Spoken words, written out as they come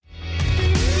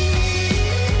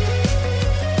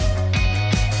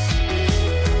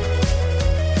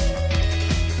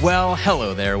Well,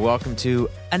 hello there. Welcome to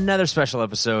another special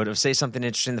episode of Say Something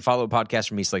Interesting, the follow-up podcast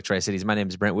from East Lake Tri-Cities. My name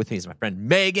is Brent. With me is my friend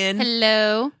Megan.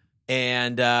 Hello.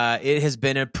 And it has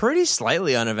been a pretty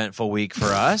slightly uneventful week for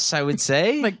us, I would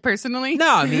say. Like personally? No,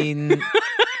 I mean,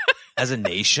 as a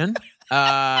nation.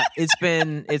 It's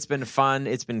been fun.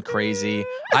 It's been crazy.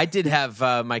 I did have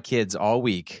my kids all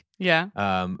week. Yeah.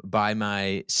 By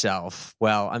myself.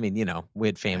 Well, I mean, you know, we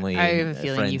had family. I and have a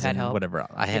feeling friends you had and help. Whatever.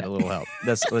 I had a little help.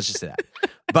 Let's just say that.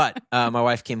 But my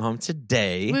wife came home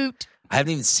today. Woot. I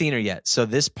haven't even seen her yet. So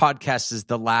this podcast is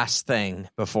the last thing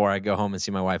before I go home and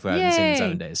see my wife, who I haven't seen in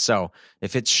 7 days. So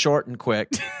if it's short and quick,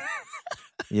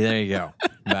 yeah, there you go.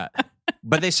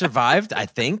 But they survived, I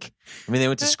think. I mean, they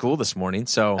went to school this morning.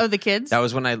 So Oh, the kids? that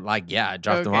was when I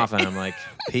dropped them off, and I'm like,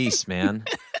 peace, man.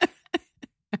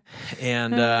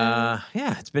 And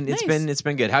it's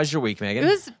been good. How's your week, Megan? It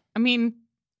was, I mean,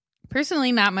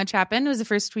 personally, not much happened. It was the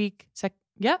first week.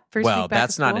 First week Well, back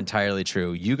that's to not school. entirely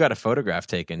true. You got a photograph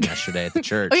taken yesterday at the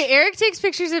church. Okay, Eric takes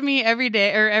pictures of me every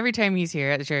day or every time he's here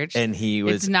at the church. And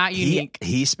it's not unique.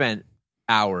 He spent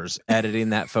hours editing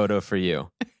that photo for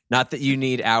you. Not that you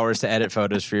need hours to edit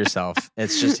photos for yourself.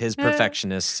 It's just his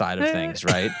perfectionist side of things,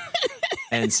 right?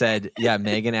 And said, yeah,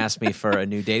 Megan asked me for a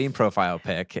new dating profile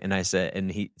pic. And I said,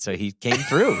 so he came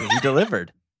through. He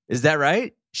delivered. Is that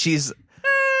right?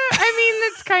 I mean,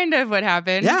 that's kind of what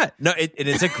happened. Yeah. No, it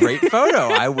is a great photo.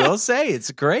 I will say it's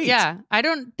great. Yeah. I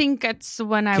don't think that's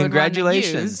one I would want to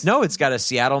Congratulations. use. No, it's got a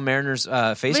Seattle Mariners face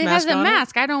But it mask has a on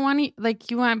mask. I don't want to,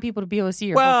 you want people to be able to see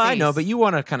your Well, whole face. I know, but you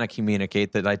want to kind of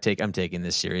communicate that I'm taking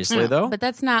this seriously, though. But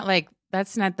that's not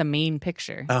the main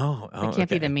picture. Oh, It can't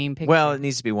be the main picture. Well, it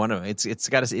needs to be one of them. It's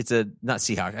not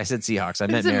Seahawks. I said Seahawks. I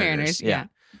meant It's the Mariners. Mariners, yeah.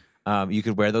 You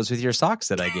could wear those with your socks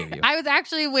that I gave you. I was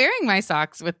actually wearing my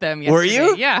socks with them yesterday. Were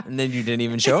you? Yeah. And then you didn't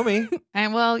even show me.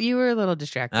 And well, you were a little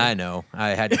distracted. I know. I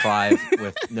had Clive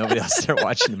with nobody else there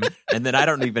watching him. And then I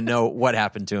don't even know what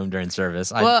happened to him during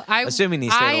service. Assuming he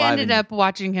stayed alive. I ended up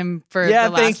watching him for Yeah, the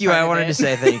last thank you. part I of wanted it. to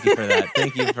say thank you for that.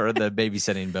 Thank you for the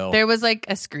babysitting bill. There was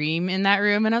a scream in that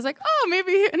room, and I was like, oh,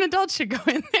 maybe an adult should go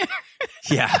in there.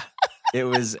 Yeah. It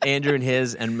was Andrew and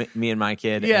his and me and my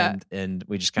kid. Yeah. And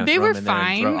we just kind of They throw were them in there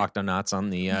and throw fine. Octonauts on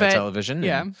the But, television.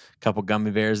 yeah. And a couple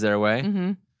gummy bears their way.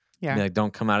 Mm-hmm. Yeah. Be like,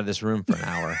 don't come out of this room for an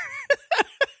hour.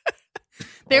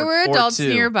 There were or adults two.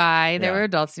 nearby.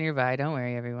 Yeah. Don't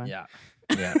worry, everyone. Yeah.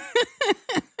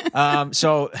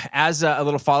 So as a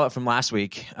little follow-up from last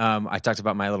week, I talked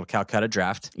about my little Calcutta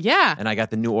draft. Yeah. And I got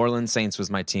the New Orleans Saints was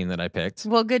my team that I picked.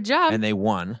 Well, good job. And they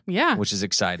won. Yeah. Which is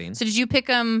exciting. So did you pick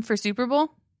them for Super Bowl?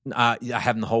 I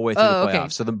have them the whole way through Oh, the playoffs. okay.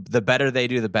 So the better they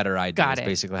do, the better I do. Got That's it.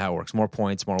 basically how it works. More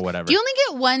points, more whatever. Do you only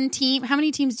get one team? How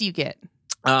many teams do you get?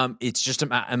 It's just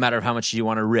a matter of how much you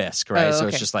want to risk, right? Oh, So okay.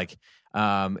 it's just like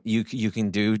you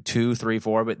can do 2, 3,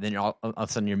 4, but then all of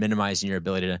a sudden you're minimizing your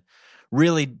ability to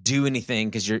really do anything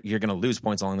because you're going to lose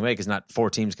points along the way because not 4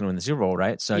 teams can win the Super Bowl,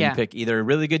 right? So Yeah. you pick either a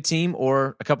really good team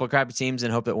or a couple of crappy teams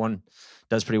and hope that one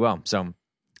does pretty well. So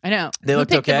I know. They Who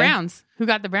looked picked okay. the Browns? Who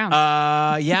got the Browns?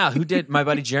 yeah, who did? My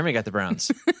buddy Jeremy got the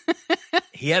Browns.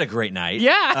 He had a great night.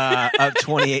 Yeah. Up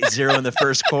 28-0 in the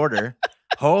first quarter.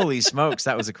 Holy smokes,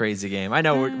 that was a crazy game. I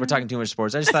know we're talking too much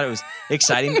sports. I just thought it was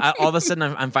exciting. All of a sudden,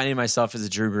 I'm finding myself as a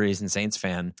Drew Brees and Saints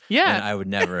fan. Yeah. And I would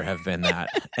never have been that.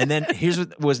 And then here's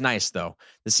what was nice, though.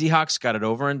 The Seahawks got it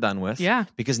over and done with. Yeah.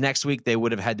 Because next week they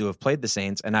would have had to have played the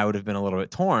Saints, and I would have been a little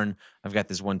bit torn. I've got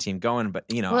this one team going, but,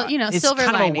 it's silver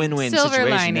kind lining. of a win-win Silver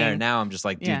situation there. lining. Now I'm just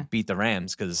like, dude, Yeah. beat the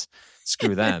Rams because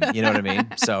screw them. You know what I mean?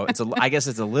 So I guess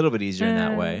it's a little bit easier in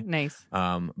that way. Nice.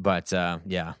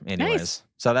 Yeah. Anyways, Nice.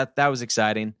 so that was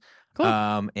exciting. Cool.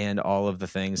 And all of the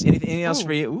things. Anything else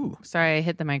for you? Ooh. Sorry, I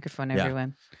hit the microphone, Yeah.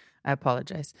 everyone. I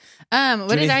apologize. What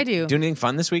did I do? Do anything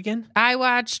fun this weekend? I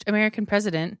watched American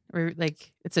President.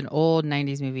 It's an old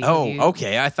 90s movie. Oh,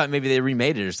 okay. I thought maybe they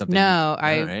remade it or something. No,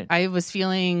 All right. I was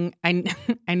feeling I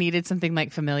needed something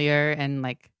familiar and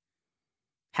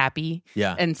happy.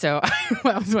 Yeah. And so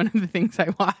that was one of the things I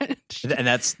watched. And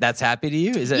that's happy to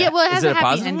you? Is it? Yeah, well, it has is a happy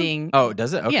positive one? ending. Oh,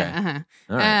 does it? Okay. Yeah, uh-huh.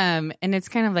 All right. And it's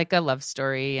kind of like a love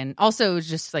story, and also it's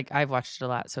just I've watched it a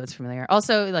lot, so it's familiar.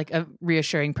 Also, a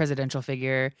reassuring presidential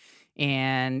figure,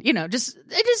 and it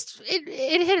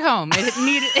hit home. It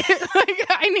needed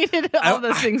I needed all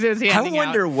those things. It was handing I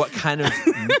wonder out. what kind of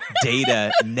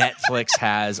data Netflix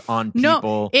has on No,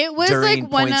 people it was during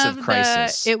one points of of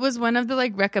crisis. it was one of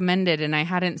the recommended, and I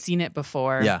hadn't seen it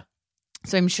before. Yeah.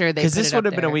 So I'm sure they Because put this it would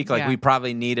up have been a there. week Yeah. we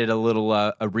probably needed a little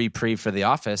a reprieve for The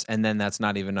Office, and then that's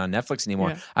not even on Netflix anymore.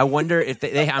 Yeah. I wonder if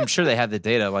they I'm sure they have the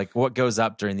data, what goes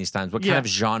up during these times, what kind Yeah. of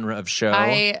genre of show.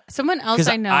 Someone else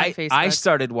I know on Facebook. I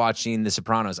started watching The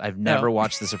Sopranos. I've never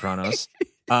watched The Sopranos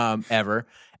ever.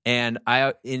 And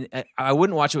I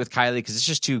wouldn't watch it with Kylie because it's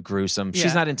just too gruesome. She's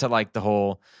Yeah. not into like the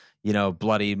whole,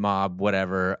 bloody mob,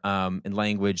 whatever, and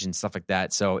language and stuff like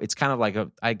that. So it's kind of like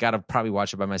I gotta probably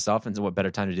watch it by myself. And so what better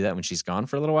time to do that when she's gone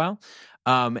for a little while?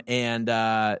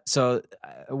 So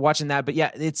watching that, but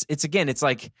yeah, it's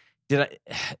like,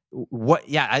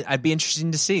 I'd be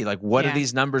interested to see like, what are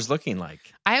these numbers looking like?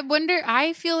 I wonder,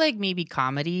 I feel like maybe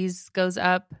comedies goes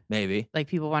up. Maybe. Like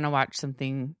people want to watch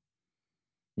something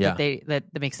Yeah. that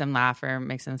makes them laugh or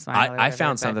makes them smile. I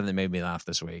found something that made me laugh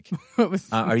this week. What was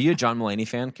Are you a John Mulaney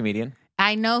fan, comedian?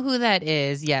 I know who that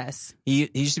is. Yes, He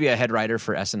used to be a head writer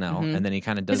for SNL, and then he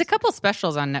kind of does. There's a couple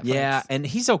specials on Netflix. Yeah, and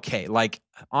he's okay. Like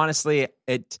honestly,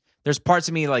 there's parts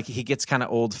of me like he gets kind of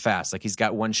old fast. Like he's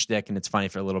got one shtick and it's funny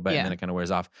for a little bit, and then it kind of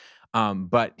wears off.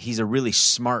 But he's a really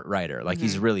smart writer. Like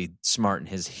he's really smart, and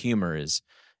his humor is.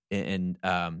 And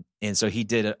so he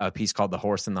did a piece called "The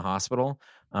Horse in the Hospital."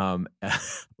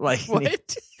 Like What?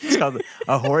 it's called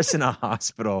 "A Horse in a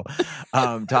Hospital,"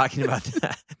 talking about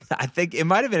that. I think it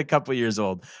might have been a couple years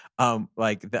old.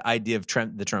 Like the idea of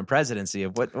the Trump presidency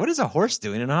of what is a horse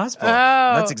doing in a hospital?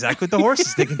 Oh. That's exactly what the horse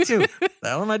is thinking too. What the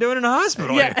hell am I doing in a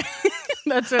hospital? Yeah, Here?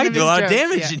 that's what I can do a lot of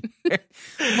damage in here.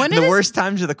 One of The his- worst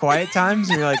times are the quiet times,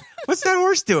 and you're like, "What's that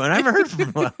horse doing? I haven't heard from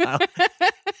him in a while."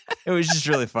 It was just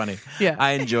really funny. Yeah.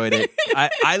 I enjoyed it.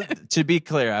 I to be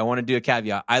clear, I want to do a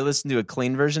caveat. I listened to a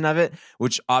clean version of it,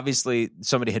 which obviously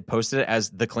somebody had posted it as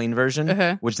the clean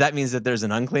version, which that means that there's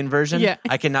an unclean version. Yeah.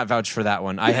 I cannot vouch for that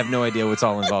one. I have no idea what's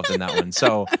all involved in that one.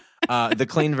 So the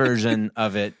clean version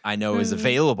of it, I know is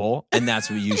available, and that's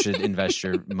what you should invest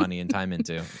your money and time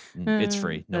into. It's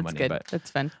free, no that's money, good. but That's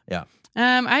fun. yeah.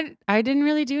 I didn't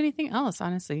really do anything else,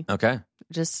 honestly. Okay,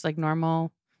 Just like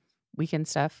normal weekend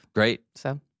stuff. great,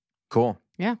 So cool.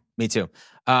 yeah. Me too.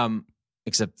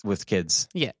 Except with kids.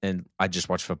 Yeah. And I just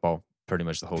watched football pretty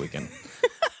much the whole weekend.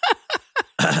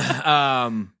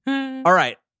 All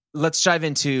right. Let's dive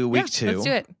into week two let's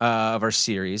do it. Of our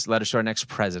series, Letters to Our Next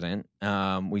President.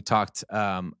 We talked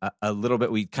a little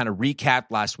bit. We kind of recapped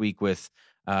last week with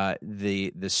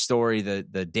the story,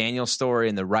 the Daniel story,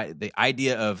 and the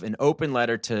idea of an open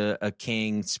letter to a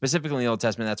king, specifically in the Old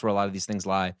Testament. That's where a lot of these things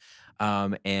lie.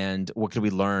 And what could we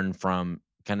learn from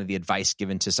kind of the advice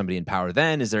given to somebody in power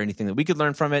then? Is there anything that we could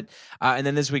learn from it? And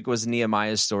then this week was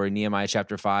Nehemiah's story, Nehemiah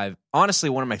chapter 5. Honestly,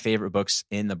 one of my favorite books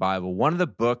in the Bible. One of the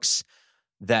books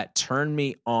that turned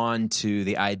me on to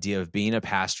the idea of being a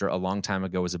pastor a long time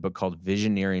ago was a book called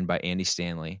Visioneering by Andy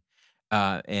Stanley.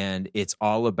 And it's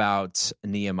all about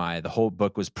Nehemiah. The whole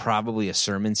book was probably a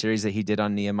sermon series that he did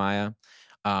on Nehemiah.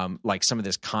 Like some of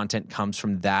this content comes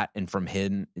from that and from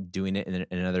him doing it in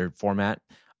another format.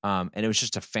 And it was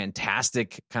just a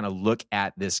fantastic kind of look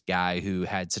at this guy who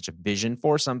had such a vision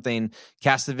for something,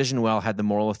 cast the vision well, had the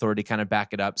moral authority kind of back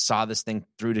it up, saw this thing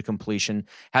through to completion,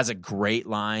 has a great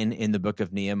line in the book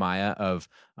of Nehemiah of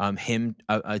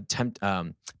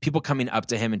people coming up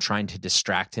to him and trying to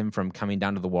distract him from coming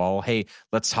down to the wall. Hey,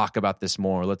 let's talk about this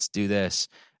more. Let's do this.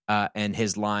 And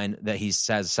his line that he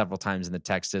says several times in the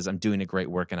text is, "I'm doing a great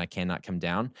work and I cannot come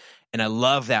down." And I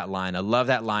love that line. I love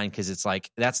that line because it's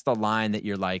like, that's the line that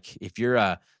you're like, if you're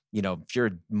a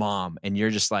mom and you're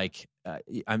just like,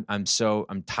 I'm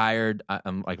tired.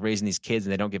 I'm like raising these kids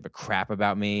and they don't give a crap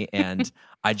about me. And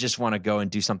I just want to go and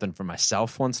do something for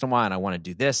myself once in a while. And I want to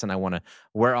do this and I want to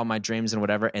wear all my dreams and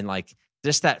whatever. And like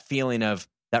just that feeling of,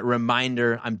 that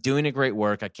reminder, I'm doing a great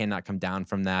work. I cannot come down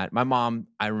from that. My mom,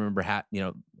 I remember,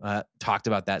 talked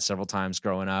about that several times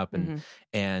growing up,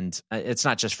 and it's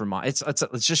not just for mom. It's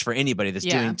just for anybody that's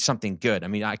doing something good. I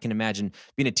mean, I can imagine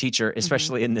being a teacher,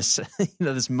 especially in this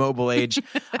this mobile age.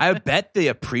 I bet the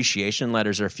appreciation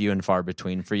letters are few and far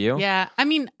between for you. Yeah, I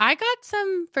mean, I got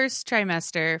some first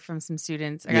trimester from some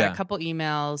students. I got a couple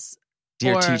emails.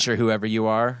 Dear teacher, whoever you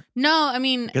are. No, I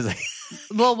mean,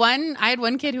 well, I had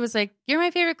one kid who was like, "You're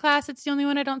my favorite class. It's the only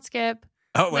one I don't skip."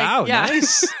 Oh, wow. Yeah.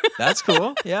 Nice. That's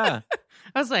cool. Yeah.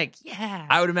 I was like, yeah.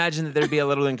 I would imagine that there'd be a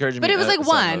little encouragement. But it was like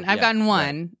one. I've gotten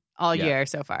one all year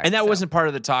so far. And that wasn't part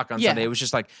of the talk on Sunday. It was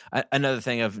just like another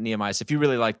thing of Nehemiah. So if you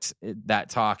really liked that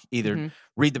talk, either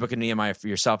read the book of Nehemiah for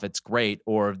yourself. It's great.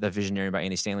 Or The Visionary by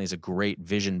Andy Stanley is a great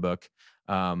vision book.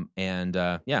 We'll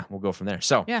go from there.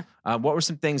 So, what were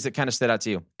some things that kind of stood out to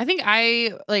you? I think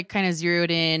I kind of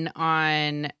zeroed in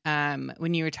on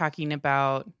when you were talking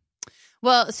about.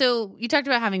 Well, so you talked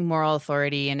about having moral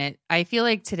authority, and I feel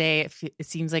like today it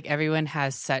seems like everyone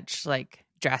has such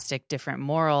drastic different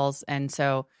morals, and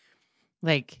so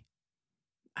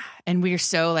and we're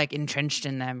so entrenched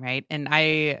in them, right? And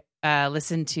I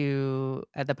listened to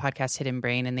the podcast Hidden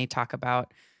Brain, and they talk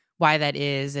about why that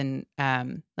is. And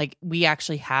like we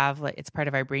actually have, like, it's part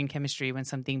of our brain chemistry. When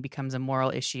something becomes a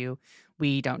moral issue,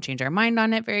 we don't change our mind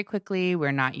on it very quickly.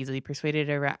 We're not easily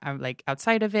persuaded like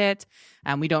outside of it.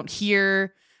 We don't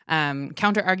hear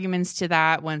counter arguments to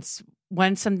that once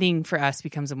something for us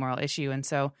becomes a moral issue. And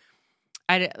so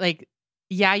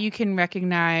you can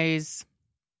recognize,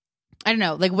 I don't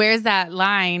know, like where's that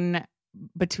line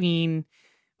between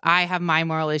I have my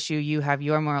moral issue, you have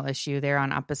your moral issue, they're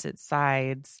on opposite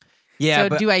sides. Yeah.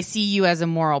 So do I see you as a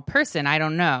moral person? I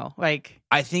don't know. Like,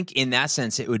 I think in that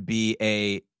sense, it would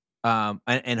be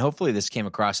and hopefully this came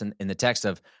across in the text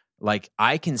of, like,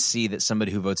 I can see that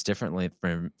somebody who votes differently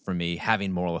from me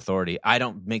having moral authority. I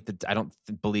don't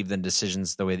believe in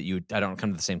decisions the way that I don't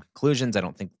come to the same conclusions. I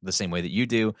don't think the same way that you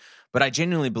do, but I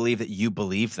genuinely believe that you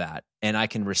believe that. And I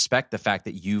can respect the fact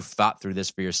that you've thought through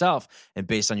this for yourself, and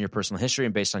based on your personal history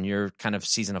and based on your kind of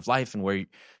season of life and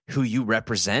who you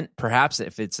represent, perhaps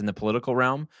if it's in the political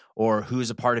realm, or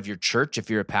who's a part of your church if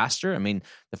you're a pastor. I mean,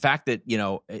 the fact that,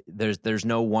 there's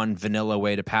no one vanilla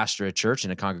way to pastor a church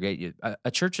and to congregate. A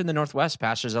church in the Northwest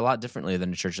pastors a lot differently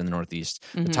than a church in the Northeast.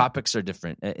 Mm-hmm. The topics are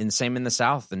different, and same in the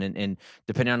South, and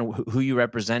depending on who you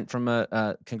represent from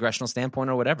a congressional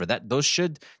standpoint or whatever,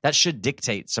 that should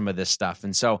dictate some of this stuff.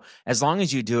 And so as long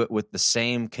as you do it with the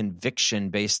same conviction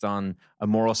based on a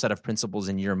moral set of principles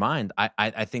in your mind,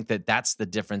 I think that's the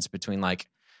difference between, like,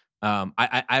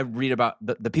 I read about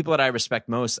the people that I respect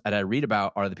most that I read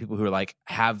about are the people who are like,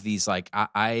 have these, like,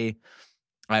 I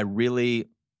really,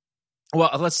 well,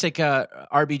 let's take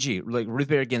RBG, like Ruth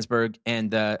Bader Ginsburg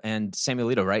and Samuel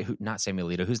Alito, right? Not Samuel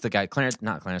Alito. Who's the guy?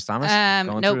 Not Clarence Thomas.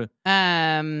 Nope.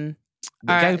 The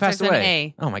guy who passed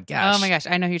away. Oh my gosh. Oh my gosh.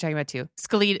 I know who you're talking about too.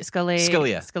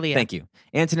 Scalia. Thank you.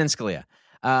 Antonin Scalia.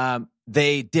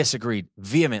 They disagreed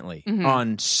vehemently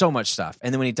on so much stuff.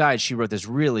 And then when he died, she wrote this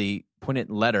really poignant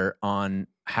letter on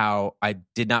how I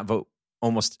did not vote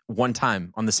almost one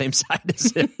time on the same side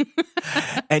as him.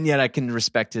 And yet I can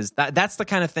respect that's the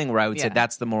kind of thing where I would say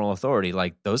that's the moral authority.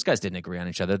 Like, those guys didn't agree on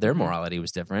each other. Their morality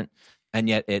was different. And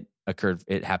yet it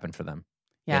happened for them.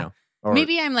 Yeah.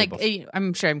 Maybe I'm like,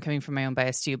 I'm sure I'm coming from my own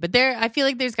bias too, but I feel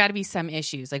like there's got to be some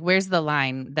issues. Like, where's the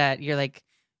line that you're like,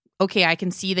 okay, I can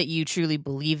see that you truly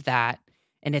believe that,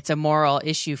 and it's a moral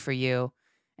issue for you,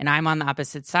 and I'm on the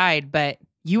opposite side, but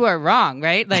you are wrong,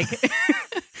 right? Like,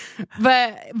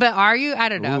 but are you? I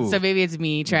don't know. Ooh. So maybe it's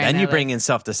me trying. Then you bring in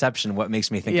self-deception. What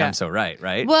makes me think I'm so right?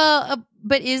 Right? Well,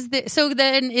 but is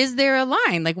there a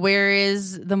line? Like, where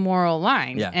is the moral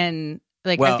line? Yeah. And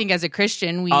like, I think as a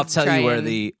Christian, I'll tell you where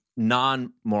the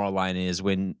non-moral line is,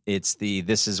 when it's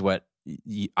this is what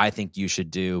I think you should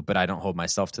do, but I don't hold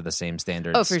myself to the same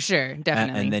standards. Oh, for sure.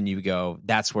 Definitely. And then you go,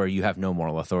 that's where you have no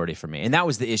moral authority for me. And that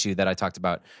was the issue that I talked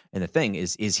about in the thing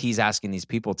is he's asking these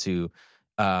people to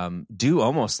do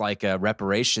almost like a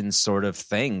reparations sort of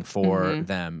thing for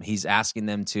them. He's asking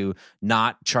them to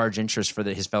not charge interest for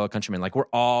his fellow countrymen. Like, we're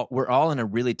all in a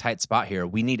really tight spot here.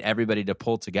 We need everybody to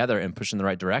pull together and push in the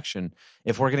right direction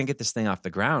if we're going to get this thing off the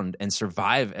ground and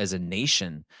survive as a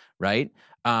nation, right?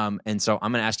 And so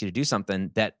I'm going to ask you to do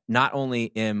something that not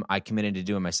only am I committed to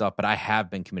doing myself, but I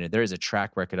have been committed. There is a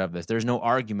track record of this. There's no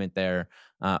argument there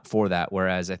for that.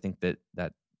 Whereas I think that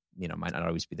might not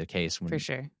always be the case. When for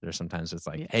sure. There's sometimes it's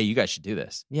like, hey, you guys should do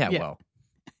this. Yeah. Well,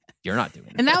 you're not doing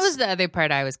it. And that was the other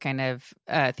part I was kind of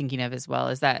thinking of as well,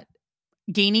 is that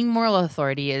gaining moral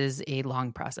authority is a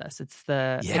long process. It's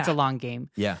a long game.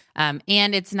 Yeah.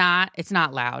 And it's not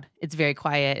loud. It's very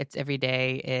quiet. It's every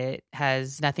day. It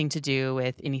has nothing to do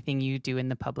with anything you do in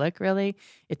the public, really.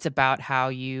 It's about how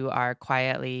you are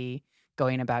quietly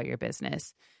going about your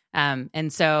business.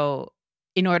 And so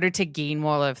in order to gain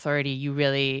moral authority, you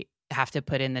really have to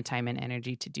put in the time and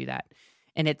energy to do that.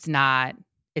 And it's not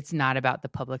about the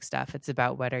public stuff. It's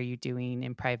about what are you doing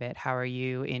in private? How are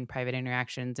you in private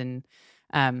interactions? And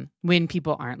when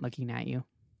people aren't looking at you.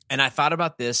 And I thought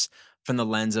about this from the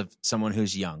lens of someone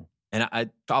who's young.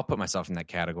 And I'll put myself in that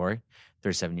category,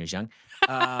 37 years young.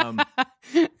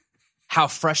 How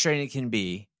frustrating it can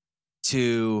be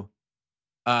to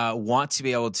want to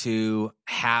be able to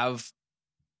have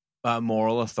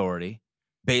moral authority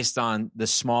based on the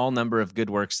small number of good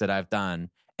works that I've done,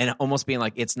 and almost being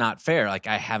like, it's not fair. Like,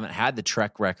 I haven't had the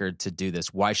track record to do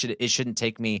this. Why should it shouldn't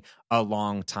take me a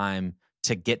long time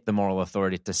to get the moral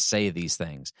authority to say these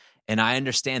things. And I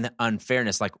understand the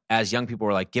unfairness. Like, as young people,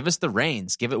 were like, give us the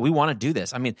reins. We want to do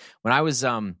this. I mean, when I was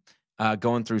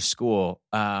going through school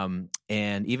and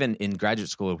even in graduate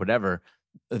school or whatever,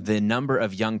 the number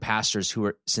of young pastors who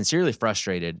are sincerely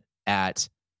frustrated at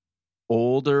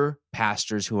older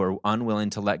pastors who are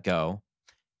unwilling to let go,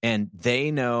 and they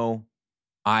know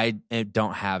I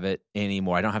don't have it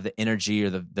anymore. I don't have the energy or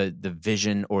the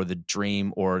vision or the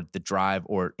dream or the drive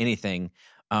or anything.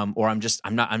 Or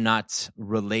I'm not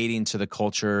relating to the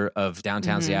culture of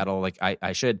downtown Seattle like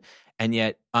I should, and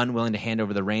yet unwilling to hand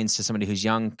over the reins to somebody who's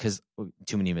young because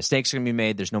too many mistakes are going to be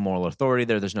made. There's no moral authority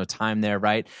there. There's no time there,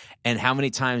 right? And how many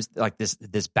times like this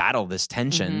battle, this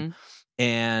tension,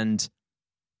 and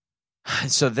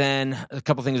so then a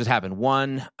couple things would happen.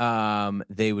 One,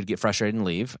 they would get frustrated and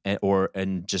leave,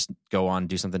 and just go on and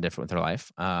do something different with their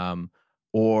life.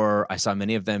 Or I saw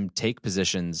many of them take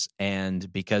positions,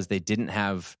 and because they didn't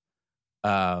have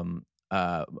a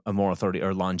moral authority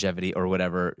or longevity or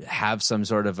whatever, have some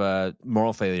sort of a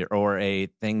moral failure or a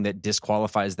thing that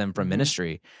disqualifies them from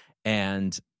ministry.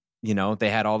 And, they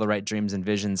had all the right dreams and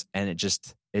visions, and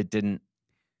it didn't,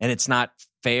 and it's not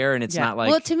fair, and it's not like...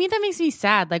 Well, to me, that makes me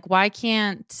sad. Like, why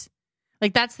can't...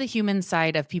 Like, that's the human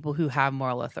side of people who have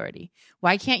moral authority.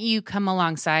 Why can't you come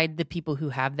alongside the people who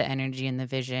have the energy and the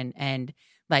vision and,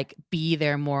 like, be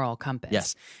their moral compass?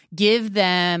 Yes. Give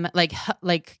them,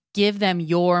 give them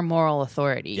your moral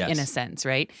authority, in a sense,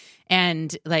 right?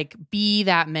 And, like, be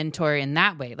that mentor in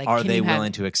that way. Like, are they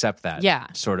willing to accept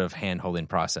that sort of hand-holding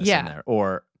process in there?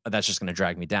 Or... that's just going to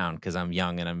drag me down because I'm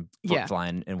young and I'm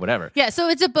flying and whatever. Yeah, so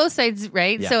it's at both sides,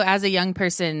 right? Yeah. So as a young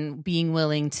person, being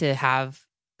willing to have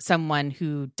someone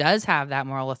who does have that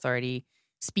moral authority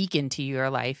speak into your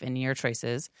life and your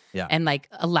choices and like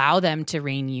allow them to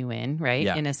rein you in, right?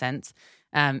 In a sense.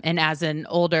 And as an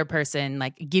older person,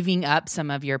 like giving up some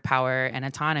of your power and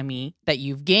autonomy that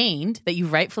you've gained, that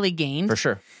you've rightfully gained. For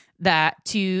sure.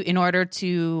 In order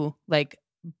to like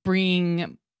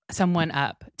bring someone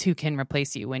up who can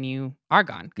replace you when you are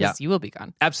gone, because you will be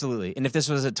gone. Absolutely. And if this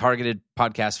was a targeted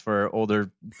podcast for older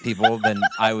people, then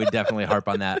I would definitely harp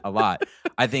on that a lot.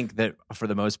 I think that for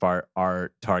the most part,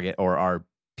 our target or our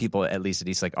people, at least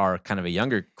like are kind of a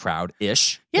younger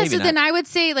crowd-ish. Yeah, so then I would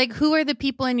say, like, who are the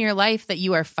people in your life that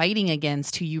you are fighting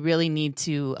against who you really need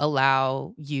to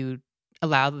allow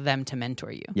them to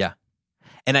mentor you? Yeah.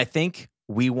 And I think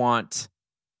we want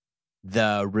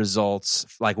the results,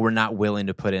 like we're not willing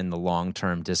to put in the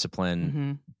long-term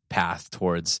discipline path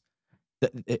towards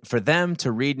for them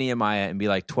to read Nehemiah and be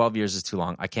like, 12 years is too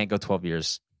long. I can't go 12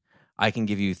 years. I can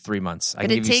give you 3 months. I can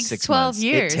give you 6 months.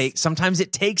 12 years. Sometimes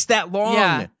it takes that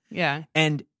long. Yeah.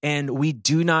 And we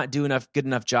do not do good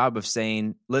enough job of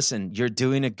saying, listen, you're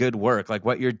doing a good work. Like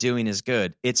what you're doing is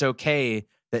good. It's okay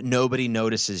that nobody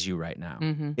notices you right now.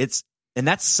 And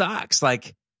that sucks.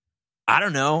 Like, I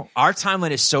don't know. Our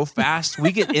timeline is so fast.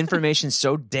 We get information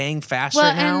so dang fast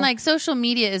right now. And like social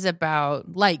media is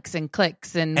about likes and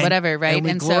clicks and whatever, right? And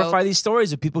we glorify these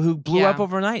stories of people who blew up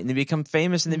overnight and they become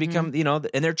famous and they become,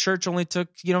 and their church only took,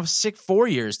 4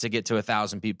 years to get to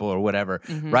 1,000 people or whatever,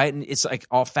 right? And it's like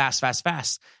all fast.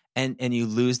 And you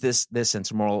lose this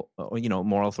sense of moral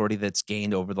authority that's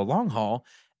gained over the long haul.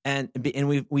 And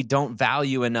we don't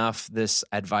value enough this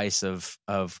advice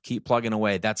of keep plugging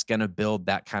away. That's going to build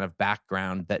that kind of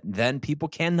background that then people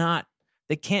can't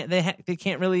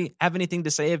really have anything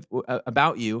to say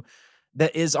about you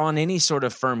that is on any sort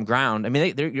of firm ground. I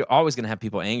mean, you're always going to have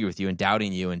people angry with you and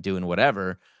doubting you and doing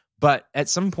whatever. But at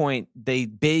some point, they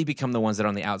become the ones that are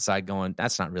on the outside going,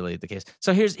 that's not really the case.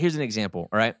 So here's an example,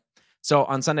 all right? So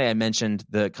on Sunday, I mentioned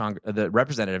the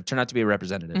representative, turned out to be a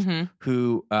representative,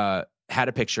 who had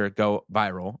a picture go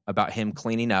viral about him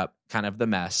cleaning up kind of the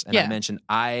mess. And I mentioned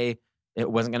it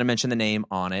wasn't going to mention the name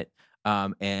on it.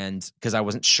 And because I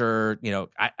wasn't sure,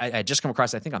 I just come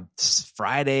across it, I think on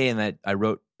Friday, and I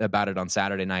wrote about it on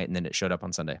Saturday night, and then it showed up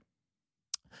on Sunday.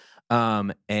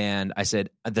 And I said,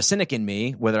 the cynic in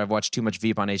me, whether I've watched too much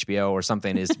Veep on HBO or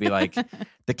something, is to be like,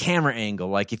 the camera angle.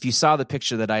 Like if you saw the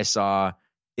picture that I saw,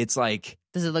 it's like,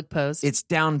 does it look posed? It's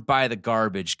down by the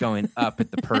garbage going up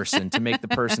at the person to make the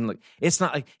person look. It's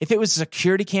not like if it was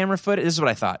security camera footage. This is what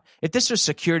I thought. If this was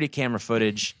security camera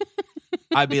footage,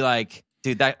 I'd be like,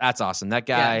 dude, that's awesome. That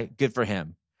guy, good for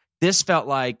him. This felt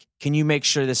like, can you make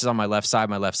sure this is on my left side?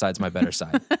 My left side's my better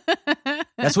side.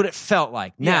 That's what it felt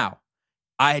like. Yeah. Now,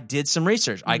 I did some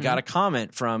research. I got a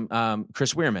comment from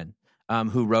Chris Weirman,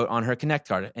 who wrote on her Connect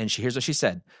card, and here's what she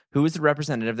said. Who is the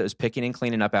representative that was picking and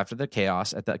cleaning up after the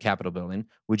chaos at the Capitol building?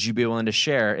 Would you be willing to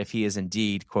share if he is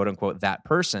indeed, quote unquote, that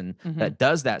person that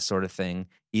does that sort of thing,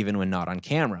 even when not on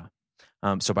camera?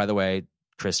 So by the way,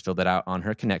 Chris filled it out on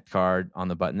her Connect card on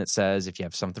the button that says, if you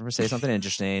have something to say, something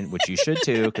interesting, which you should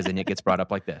too, because then it gets brought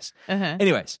up like this.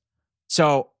 Anyways,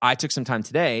 so I took some time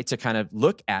today to kind of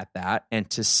look at that and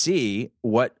to see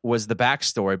what was the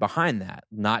backstory behind that,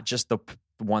 not just the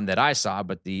one that I saw,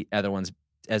 but the other ones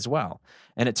as well.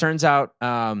 And it turns out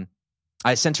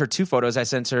I sent her 2 photos. I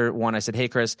sent her one. I said, hey,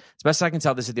 Chris, as best I can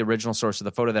tell, this is the original source of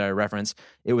the photo that I referenced.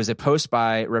 It was a post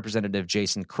by Representative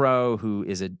Jason Crow, who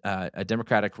is a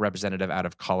Democratic representative out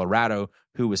of Colorado,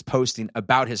 who was posting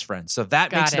about his friends. So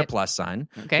that makes it a plus sign,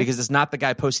 because it's not the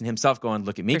guy posting himself going,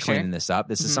 look at me cleaning this up.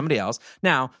 This is somebody else.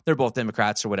 Now, they're both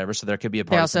Democrats or whatever, so there could be a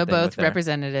partisan they're also both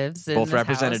representatives. Both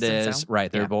representatives,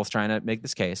 right. They're both trying to make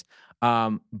this case.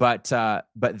 But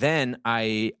then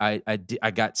I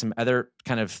got some other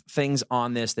kind of things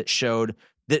on this that showed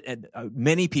that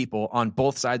many people on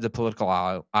both sides of the political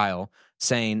aisle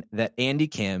saying that Andy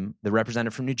Kim, the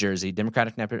representative from New Jersey,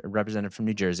 Democratic representative from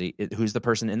New Jersey, who's the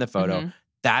person in the photo,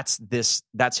 that's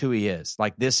who he is.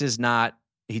 Like, this is not,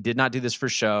 he did not do this for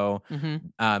show.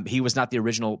 He was not the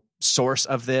original source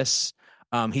of this.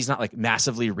 He's not like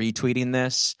massively retweeting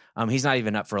this. He's not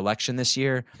even up for election this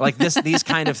year. Like these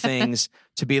kind of things,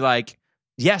 to be like,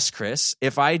 yes, Chris,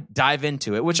 if I dive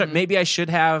into it, which maybe I should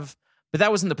have, but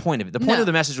that wasn't the point of it. The point of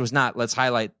the message was not, let's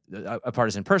highlight a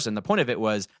partisan person. The point of it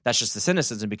was, that's just the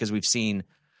cynicism, because we've seen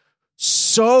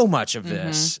so much of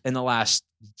this in the last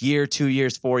year, 2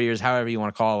 years, 4 years, however you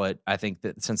want to call it. I think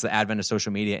that since the advent of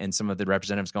social media and some of the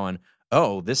representatives going,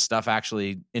 oh, this stuff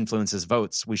actually influences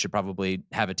votes, we should probably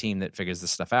have a team that figures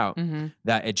this stuff out.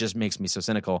 That it just makes me so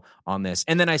cynical on this.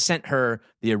 And then I sent her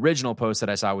the original post that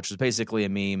I saw, which was basically a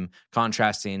meme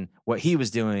contrasting what he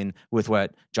was doing with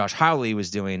what Josh Hawley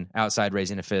was doing outside,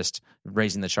 raising a fist,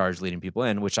 raising the charge, leading people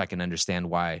in, which I can understand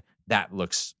why that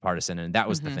looks partisan. And that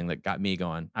was the thing that got me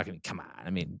going, I mean, come on.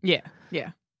 I mean, yeah.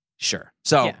 Sure.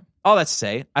 So all that's to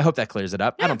say, I hope that clears it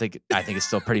up. I think it's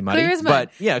still pretty muddy, but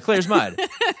yeah, it clears mud.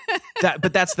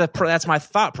 But that's my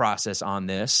thought process on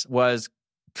this. Was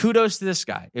kudos to this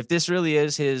guy. If this really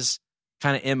is his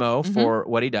kind of MO for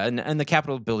what he does, and the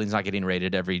Capitol building's not getting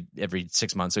raided every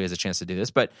 6 months, so he has a chance to do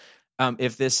this. But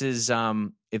if this is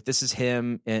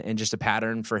him and just a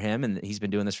pattern for him, and he's been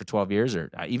doing this for 12 years,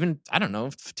 or even, I don't know,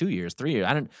 2 years, 3 years.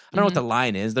 I don't know what the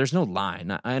line is. There's no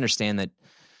line. I understand that.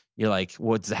 You're like,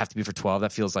 what does it have to be for 12?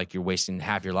 That feels like you're wasting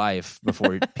half your life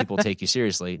before people take you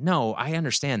seriously. No, I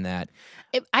understand that.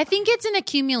 I think it's an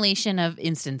accumulation of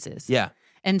instances. Yeah.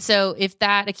 And so if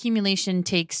that accumulation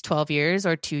takes 12 years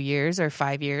or 2 years or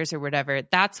 5 years or whatever,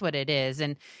 that's what it is.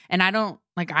 And I don't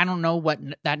know what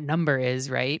that number is,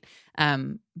 right?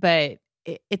 But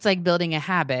it's like building a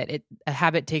habit. A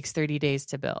habit takes 30 days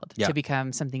to build, to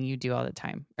become something you do all the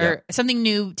time. Or something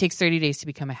new takes 30 days to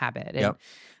become a habit. And,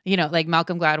 you know, like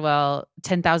Malcolm Gladwell,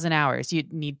 10,000 hours. You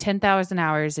need 10,000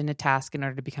 hours in a task in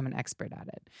order to become an expert at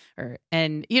it.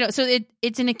 And you know, so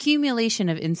it's an accumulation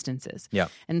of instances. Yeah.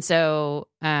 And so,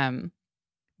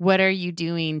 what are you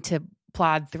doing to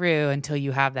plod through until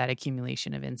you have that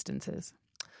accumulation of instances?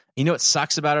 You know what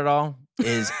sucks about it all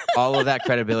is all of that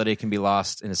credibility can be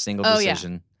lost in a single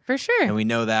decision. Yeah, for sure. And we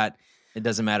know that it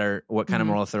doesn't matter what kind of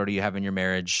moral authority you have in your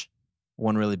marriage.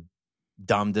 One really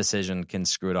dumb decision can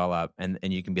screw it all up, and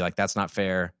you can be like, that's not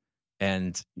fair,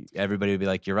 and everybody would be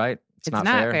like, you're right, it's not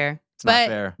fair. It's not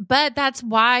fair. But that's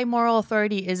why moral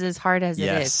authority is as hard as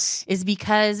it is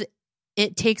because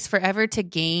it takes forever to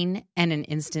gain and an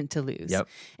instant to lose. Yep.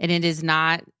 And it is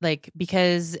not like,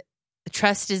 because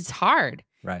trust is hard,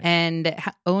 right? And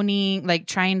owning, like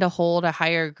trying to hold a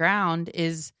higher ground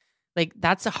is like,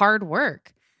 that's a hard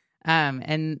work.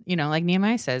 And you know, like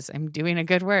Nehemiah says, I'm doing a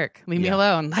good work. Leave me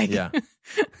alone. Like,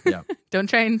 don't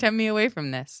try and tempt me away from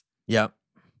this. Yep.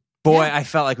 Boy, I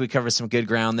felt like we covered some good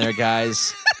ground there,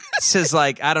 guys. This is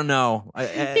like, I don't know. He's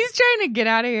trying to get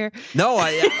out of here. No,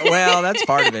 well, that's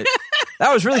part of it.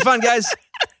 That was really fun, guys.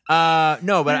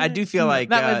 No, but I do feel like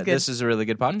this is a really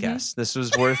good podcast. This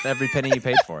was worth every penny you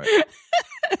paid for it.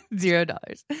 $0.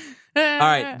 All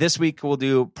right. This week we'll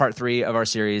do part 3 of our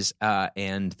series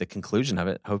and the conclusion of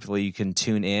it. Hopefully you can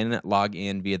tune in, log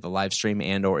in via the live stream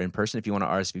and or in person if you want to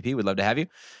RSVP. We'd love to have you.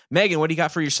 Megan, what do you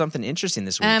got for your something interesting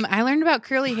this week? I learned about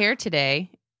curly hair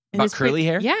today. About curly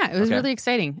hair? Yeah, it was really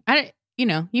exciting. You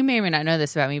know, you may or may not know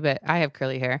this about me, but I have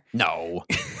curly hair. No.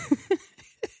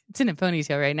 It's in a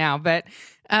ponytail right now, but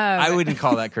I wouldn't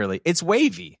call that curly. It's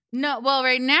wavy. No, well,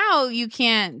 right now you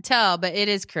can't tell, but it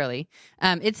is curly.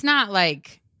 It's not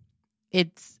like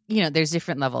it's, you know, there's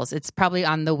different levels. It's probably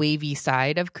on the wavy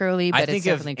side of curly, but I think it's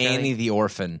definitely of curly. Annie the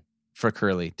orphan for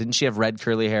curly. Didn't she have red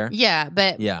curly hair? Yeah,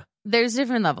 but there's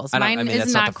different levels. Mine is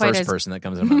that's not the quite first as person that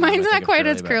comes to my mind. Mine's not quite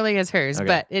as curly as hers, okay.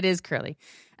 But it is curly.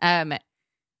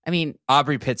 I mean,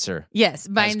 Aubrey Pitzer. Yes,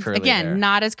 mine's again hair.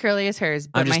 Not as curly as hers.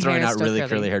 But I'm just my throwing hair is out still really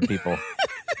curly-haired people.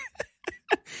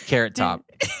 Carrot Top.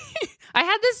 I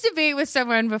had this debate with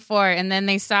someone before, and then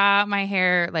they saw my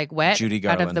hair like wet Judy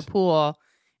out Garland. of the pool,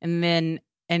 and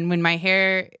when my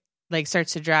hair like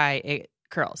starts to dry, it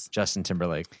curls. Justin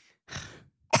Timberlake.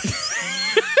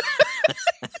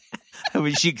 I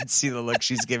wish you could see the look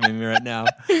she's giving me right now.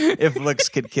 If looks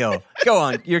could kill. Go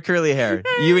on, your curly hair.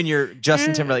 You and your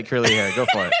Justin Timberlake curly hair. Go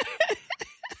for it.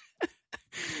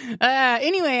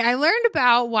 Anyway, I learned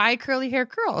about why curly hair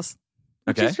curls,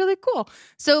 which is really cool.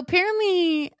 So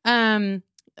apparently, our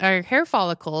hair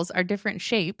follicles are different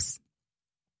shapes,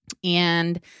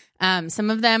 and some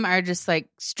of them are just like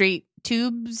straight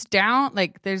tubes down,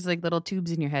 like there's like little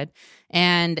tubes in your head,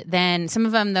 and then some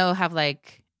of them though have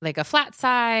like a flat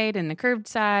side and a curved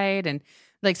side, and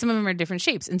like some of them are different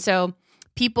shapes. And so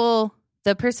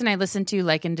the person I listened to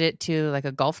likened it to like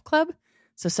a golf club.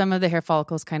 So some of the hair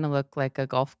follicles kind of look like a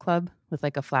golf club with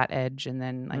like a flat edge and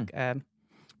then like a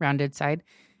rounded side.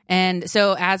 And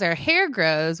so as our hair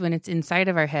grows, when it's inside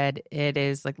of our head, it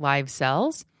is like live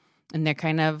cells, and they're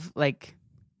kind of like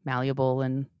malleable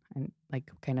and like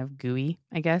kind of gooey,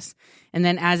 I guess. And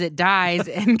then as it dies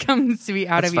and comes to be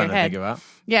out of your head,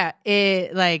 yeah,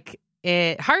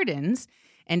 it hardens.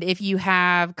 And if you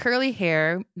have curly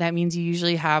hair, that means you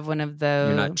usually have one of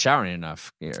those. You're not showering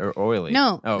enough or oily.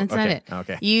 No, that's not it.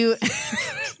 Okay. You.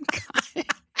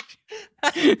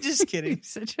 Just kidding.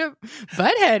 Such a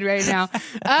butthead right now.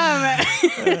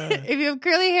 If you have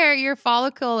curly hair, your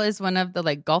follicle is one of the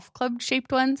like golf club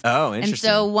shaped ones. Oh, interesting. And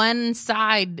so one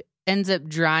side ends up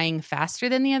drying faster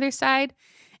than the other side,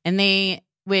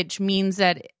 which means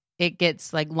that it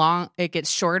gets like it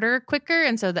gets shorter quicker,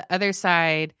 and so the other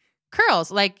side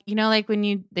curls. Like, you know, like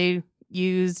when they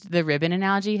used the ribbon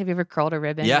analogy. Have you ever curled a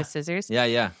ribbon with scissors?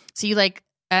 Yeah. So you like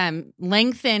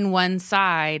lengthen one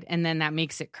side, and then that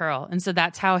makes it curl. And so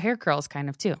that's how hair curls kind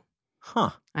of too.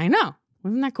 Huh. I know.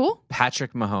 Wasn't that cool?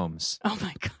 Patrick Mahomes. Oh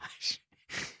my gosh.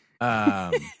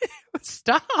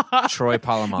 Stop. Troy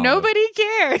Polamalu. Nobody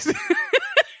cares.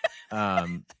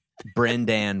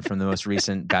 Brendan from the most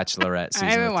recent Bachelorette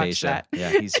season with Tayshia. That.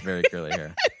 Yeah, he's very curly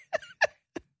hair.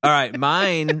 All right,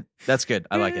 mine. That's good.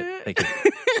 I like it. Thank you.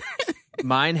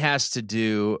 Mine has to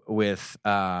do with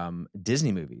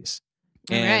Disney movies.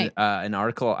 And an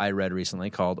article I read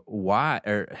recently called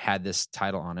had this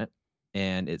title on it,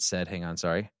 and it said, hang on,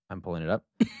 sorry, I'm pulling it up.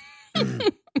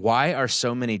 Why are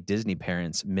so many Disney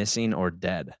parents missing or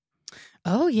dead?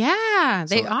 Oh, yeah,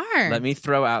 they are. Let me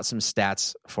throw out some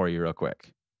stats for you real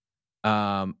quick.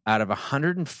 Out of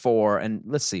 104, and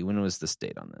let's see, when was this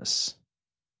date on this?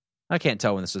 I can't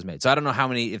tell when this was made. So I don't know how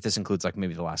many, if this includes like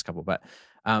maybe the last couple, but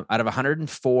out of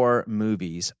 104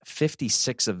 movies,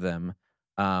 56 of them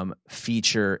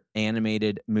feature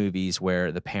animated movies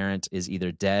where the parent is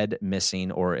either dead,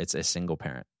 missing, or it's a single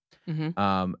parent.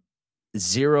 Mm-hmm.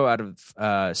 0 out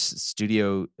of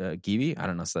Studio Ghibli. I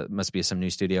don't know. So that must be some new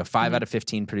studio. 5 out of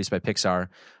 15 produced by Pixar.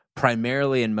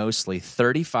 Primarily and mostly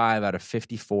 35 out of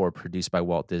 54 produced by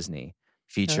Walt Disney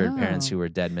featured parents who were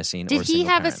dead, missing, or single Did he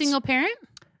have parents. a single parent?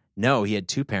 No, he had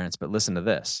 2 parents, but listen to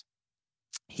this.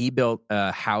 He built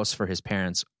a house for his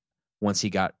parents once he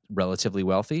got relatively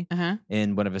wealthy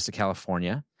in Buena Vista,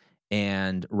 California.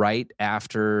 And right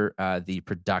after the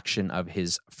production of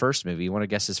his first movie, you want to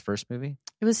guess his first movie?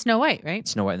 It was Snow White, right?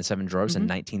 Snow White and the Seven Dwarfs in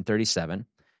 1937.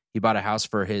 He bought a house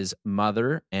for his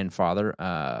mother and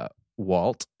father,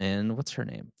 Walt, and what's her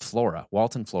name? Flora.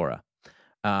 Walt and Flora.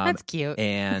 That's cute.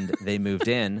 And they moved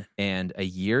in, and a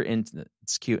year into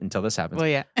it's cute until this happens. Well,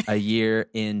 yeah. A year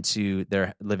into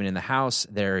their living in the house,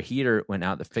 their heater went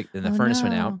out, and the furnace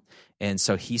went out, and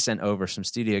so he sent over some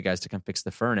studio guys to come fix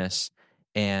the furnace.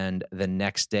 And the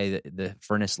next day, the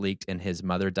furnace leaked, and his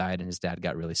mother died, and his dad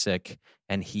got really sick.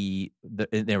 And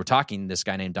they were talking. This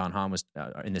guy named Don Hahn was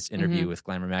in this interview with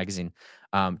Glamour magazine,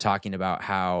 talking about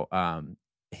how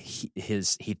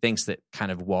he thinks that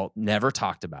kind of Walt never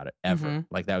talked about it ever.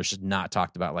 Like that was just not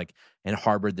talked about. Like, and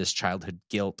harbored this childhood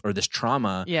guilt or this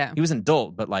trauma. Yeah, he was an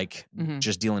adult, but like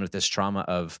just dealing with this trauma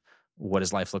of what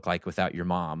does life look like without your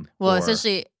mom. Well,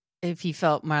 especially if he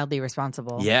felt mildly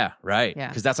responsible. Yeah, right. Yeah.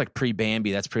 Because that's like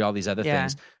pre-Bambi. That's pre all these other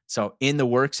things. So in the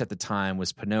works at the time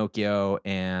was Pinocchio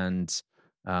and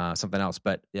something else.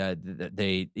 But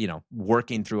they,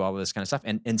 working through all of this kind of stuff.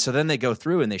 And so then they go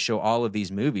through and they show all of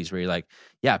these movies where you're like,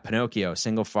 yeah, Pinocchio,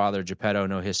 single father, Geppetto,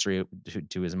 no history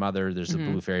to his mother. There's the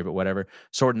Blue Fairy, but whatever.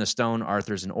 Sword in the Stone,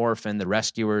 Arthur's an orphan. The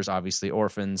Rescuers, obviously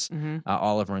orphans.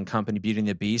 Oliver and Company, Beauty and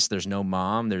the Beast. There's no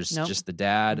mom. There's just the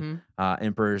dad.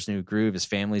 Emperor's New Groove. His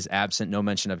family's absent. No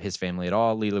mention of his family at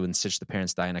all. Lilo and Stitch, the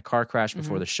parents die in a car crash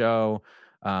before the show.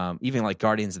 Even like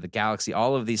Guardians of the Galaxy,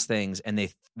 all of these things, and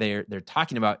they're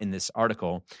talking about in this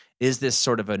article is this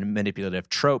sort of a manipulative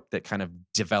trope that kind of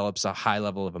develops a high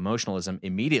level of emotionalism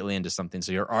immediately into something.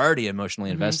 So you're already emotionally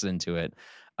invested into it.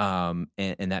 And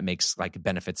that makes like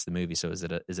benefits the movie. So is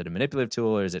it a manipulative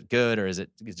tool, or is it good, or is it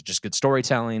just good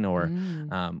storytelling, or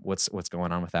what's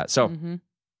going on with that? So, or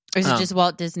is it just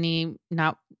Walt Disney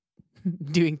not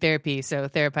doing therapy, so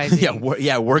therapizing?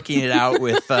 Yeah, working it out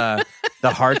with the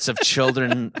hearts of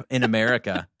children in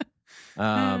America.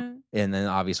 And then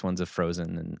obvious ones of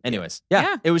Frozen. And anyways,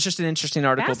 it was just an interesting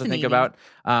article to think about.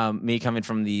 Me coming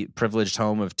from the privileged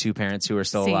home of two parents who are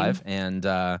still alive, and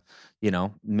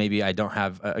maybe I don't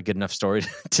have a good enough story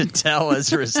to tell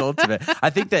as a result of it.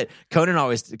 I think that Conan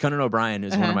O'Brien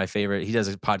is one of my favorite. He does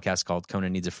a podcast called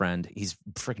Conan Needs a Friend. He's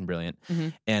freaking brilliant.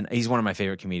 And he's one of my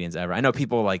favorite comedians ever. I know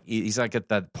people like, he's like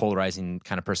that polarizing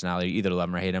kind of personality. You either love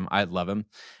him or hate him. I love him.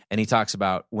 And he talks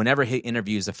about whenever he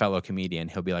interviews a fellow comedian,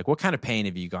 he'll be like, what kind of pain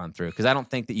have you gone through? Because I don't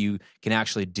think that you can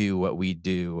actually do what we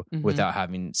do without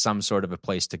having some sort of a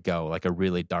place to go, like a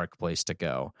really dark place to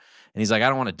go. And he's like, I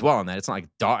don't want to dwell on that. It's not like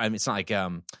dark. I mean, it's not like I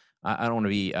don't want to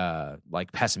be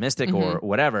like pessimistic or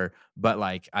whatever, but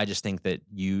like I just think that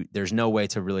there's no way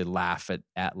to really laugh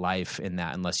at life in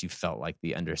that unless you felt like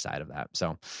the underside of that.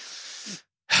 So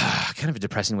kind of a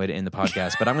depressing way to end the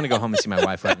podcast, but I'm going to go home and see my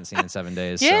wife who I haven't seen in 7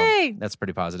 days. Yay! So that's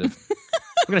pretty positive.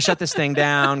 We're going to shut this thing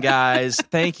down, guys.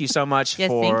 Thank you so much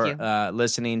for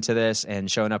listening to this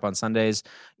and showing up on Sundays,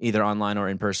 either online or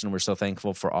in person. We're so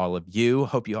thankful for all of you.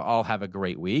 Hope you all have a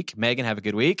great week. Megan, have a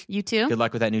good week. You too. Good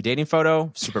luck with that new dating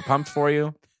photo. Super pumped for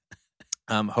you.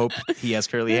 Hope he has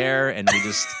curly hair and we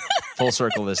just full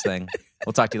circle this thing.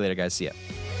 We'll talk to you later, guys. See ya.